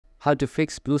how to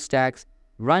fix BlueStacks,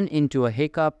 run into a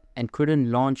hiccup and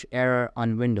couldn't launch error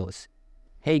on Windows.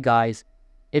 Hey guys,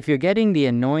 if you're getting the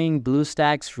annoying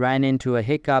BlueStacks ran into a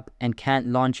hiccup and can't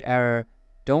launch error,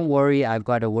 don't worry, I've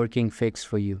got a working fix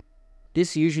for you.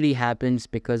 This usually happens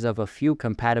because of a few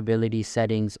compatibility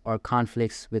settings or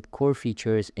conflicts with core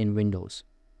features in Windows.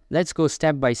 Let's go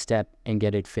step by step and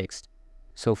get it fixed.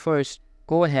 So first,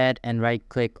 go ahead and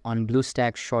right-click on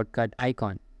BlueStacks shortcut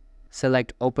icon.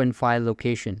 Select Open File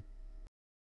Location.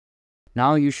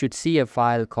 Now you should see a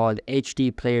file called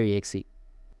hdplayer.exe.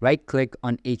 Right-click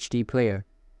on HD Player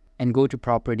and go to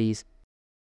Properties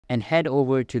and head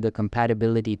over to the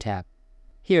Compatibility tab.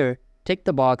 Here, tick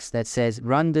the box that says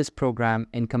Run this program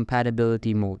in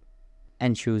compatibility mode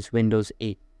and choose Windows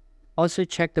 8. Also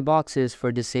check the boxes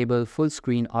for Disable Full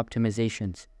Screen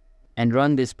Optimizations and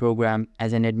run this program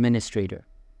as an administrator.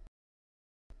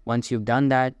 Once you've done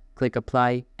that, click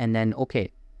Apply and then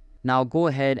OK. Now go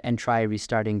ahead and try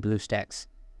restarting BlueStacks.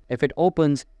 If it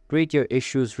opens, great, your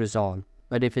issue's resolved.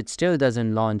 But if it still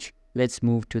doesn't launch, let's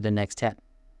move to the next step.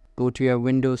 Go to your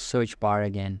Windows search bar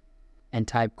again and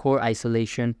type Core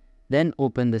Isolation, then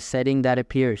open the setting that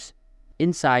appears.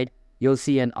 Inside, you'll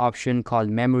see an option called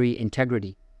Memory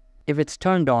Integrity. If it's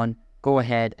turned on, go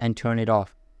ahead and turn it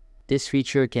off. This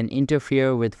feature can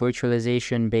interfere with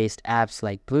virtualization-based apps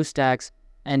like BlueStacks,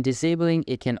 and disabling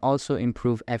it can also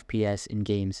improve FPS in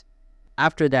games.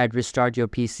 After that, restart your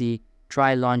PC,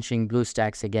 try launching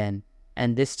BlueStacks again,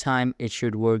 and this time it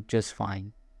should work just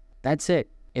fine. That's it.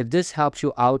 If this helps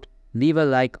you out, leave a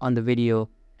like on the video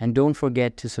and don't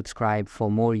forget to subscribe for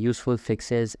more useful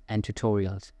fixes and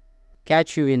tutorials.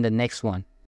 Catch you in the next one.